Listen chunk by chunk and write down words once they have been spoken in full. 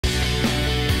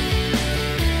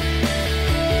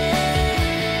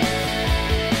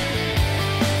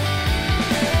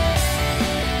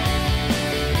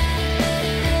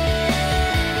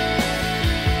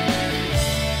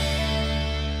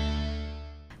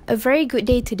A very good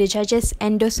day to the judges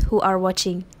and those who are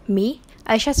watching. Me,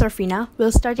 AISHA SORFINA, will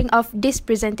starting off this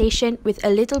presentation with a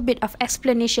little bit of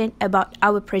explanation about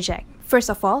our project. First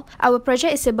of all, our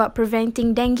project is about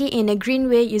preventing dengue in a green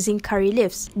way using curry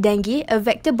leaves. Dengue, a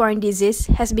vector-borne disease,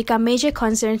 has become major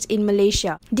concerns in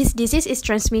Malaysia. This disease is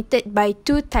transmitted by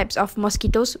two types of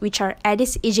mosquitoes, which are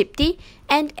Aedes aegypti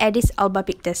and Aedes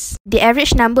albopictus. The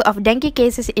average number of dengue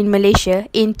cases in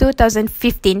Malaysia in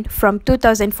 2015 from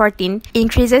 2014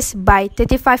 increases by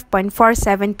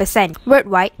 35.47%.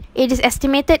 Worldwide, it is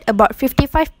estimated about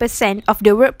 55% of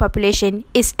the world population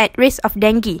is at risk of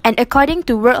dengue, and according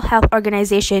to World Health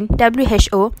Organization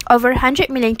 (WHO), over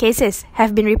 100 million cases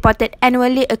have been reported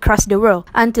annually across the world.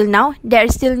 Until now, there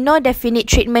is still no definite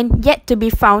treatment yet to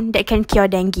be found that can cure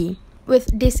dengue. With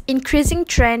this increasing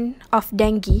trend of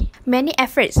dengue, many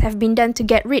efforts have been done to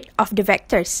get rid of the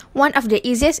vectors. One of the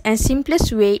easiest and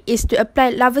simplest way is to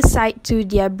apply larvicide to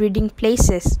their breeding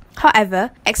places. However,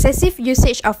 excessive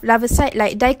usage of larvicide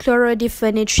like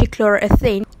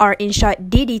dichlorodiphenyltrichloroethane, or in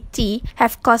short DDT,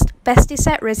 have caused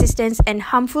pesticide resistance and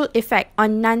harmful effect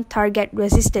on non-target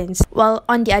resistance. While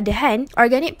on the other hand,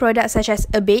 organic products such as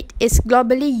abate is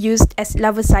globally used as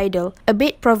larvicidal.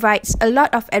 Abate provides a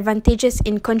lot of advantages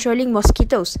in controlling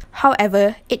mosquitoes.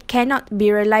 However, it cannot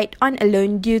be relied on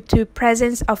alone due to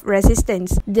presence of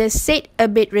resistance. The said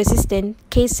abate resistant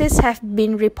cases have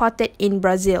been reported in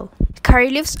Brazil.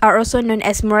 Curry leaves are also known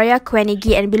as Moria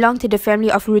quenigi and belong to the family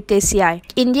of Rutaceae.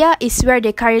 India is where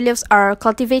the curry leaves are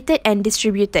cultivated and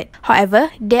distributed.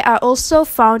 However, they are also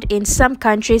found in some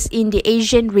countries in the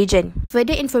Asian region.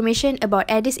 Further information about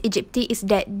Aedes aegypti is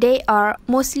that they are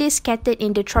mostly scattered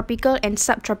in the tropical and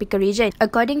subtropical region.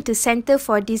 According to Center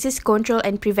for Disease Control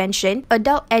and Prevention,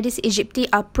 adult Aedes aegypti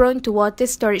are prone to water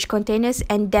storage containers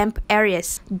and damp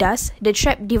areas. Thus, the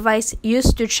trap device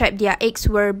used to trap their eggs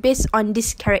were based on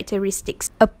these characteristics.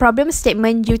 A problem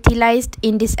statement utilized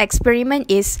in this experiment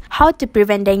is how to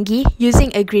prevent dengue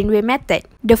using a greenway method.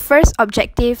 The first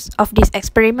objectives of this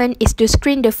experiment is to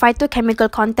screen the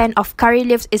phytochemical content of curry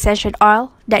leaves essential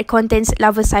oil that contains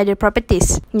larvicidal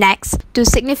properties. Next, to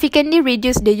significantly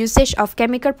reduce the usage of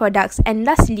chemical products, and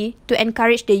lastly, to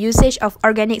encourage the usage of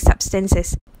organic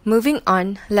substances. Moving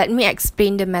on, let me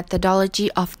explain the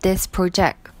methodology of this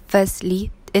project.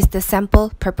 Firstly, is the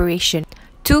sample preparation.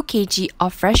 2 kg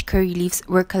of fresh curry leaves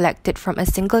were collected from a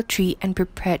single tree and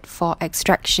prepared for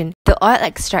extraction. The oil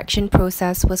extraction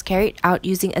process was carried out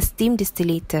using a steam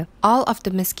distillator. All of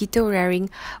the mosquito rearing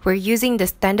were using the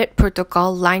standard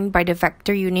protocol lined by the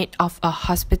vector unit of a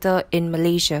hospital in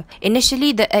Malaysia.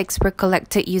 Initially, the eggs were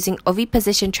collected using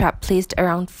oviposition trap placed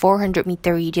around 400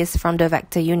 meter radius from the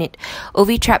vector unit.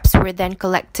 Ovi traps were then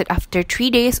collected after 3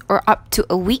 days or up to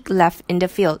a week left in the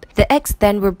field. The eggs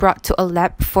then were brought to a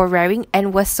lab for rearing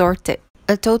and was sorted.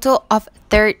 A total of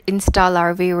 3rd install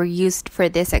larvae were used for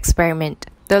this experiment.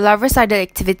 The larvicidal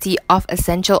activity of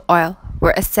essential oil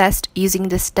were assessed using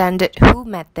the standard WHO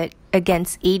method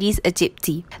against Aedes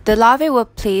aegypti. The larvae were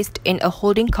placed in a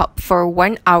holding cup for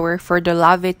 1 hour for the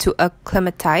larvae to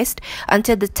acclimatize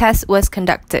until the test was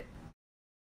conducted.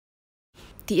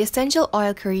 The essential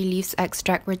oil curry leaves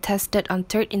extract were tested on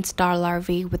 3rd install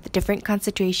larvae with different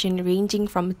concentration ranging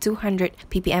from 200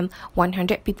 ppm,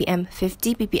 100 ppm,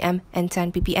 50 ppm, and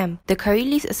 10 ppm. The curry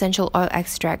leaves essential oil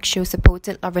extract shows a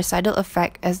potent larvicidal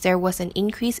effect as there was an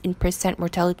increase in percent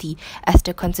mortality as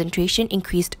the concentration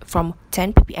increased from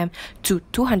 10 ppm to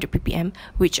 200 ppm,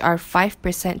 which are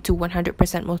 5% to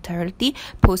 100% mortality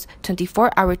post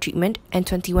 24-hour treatment and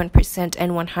 21%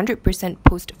 and 100%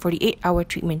 post 48-hour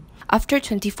treatment. After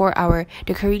 24-hour,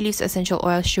 the curry leaves essential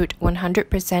oil showed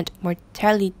 100%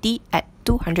 mortality at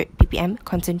 200 ppm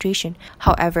concentration.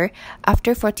 However,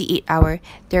 after 48-hour,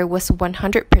 there was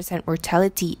 100%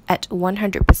 mortality at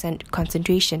 100%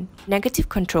 concentration. Negative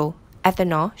control.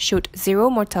 Ethanol showed 0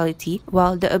 mortality,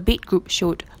 while the abate group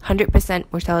showed 100%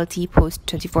 mortality post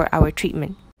 24-hour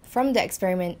treatment. From the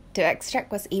experiment, the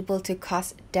extract was able to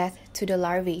cause death to the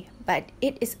larvae, but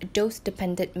it is a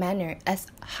dose-dependent manner as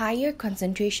higher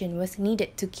concentration was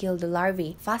needed to kill the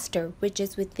larvae faster, which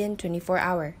is within 24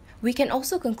 hours. We can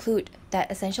also conclude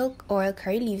that essential oil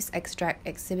curry leaves extract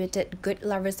exhibited good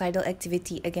larvicidal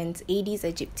activity against Aedes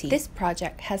aegypti. This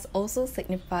project has also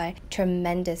signified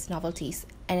tremendous novelties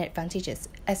and advantages,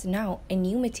 as now a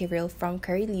new material from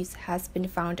curry leaves has been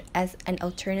found as an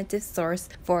alternative source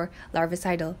for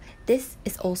larvicidal. This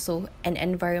is also an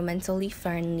environmentally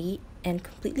friendly and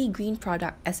completely green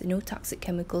product as no toxic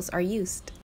chemicals are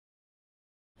used.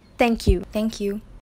 Thank you. Thank you.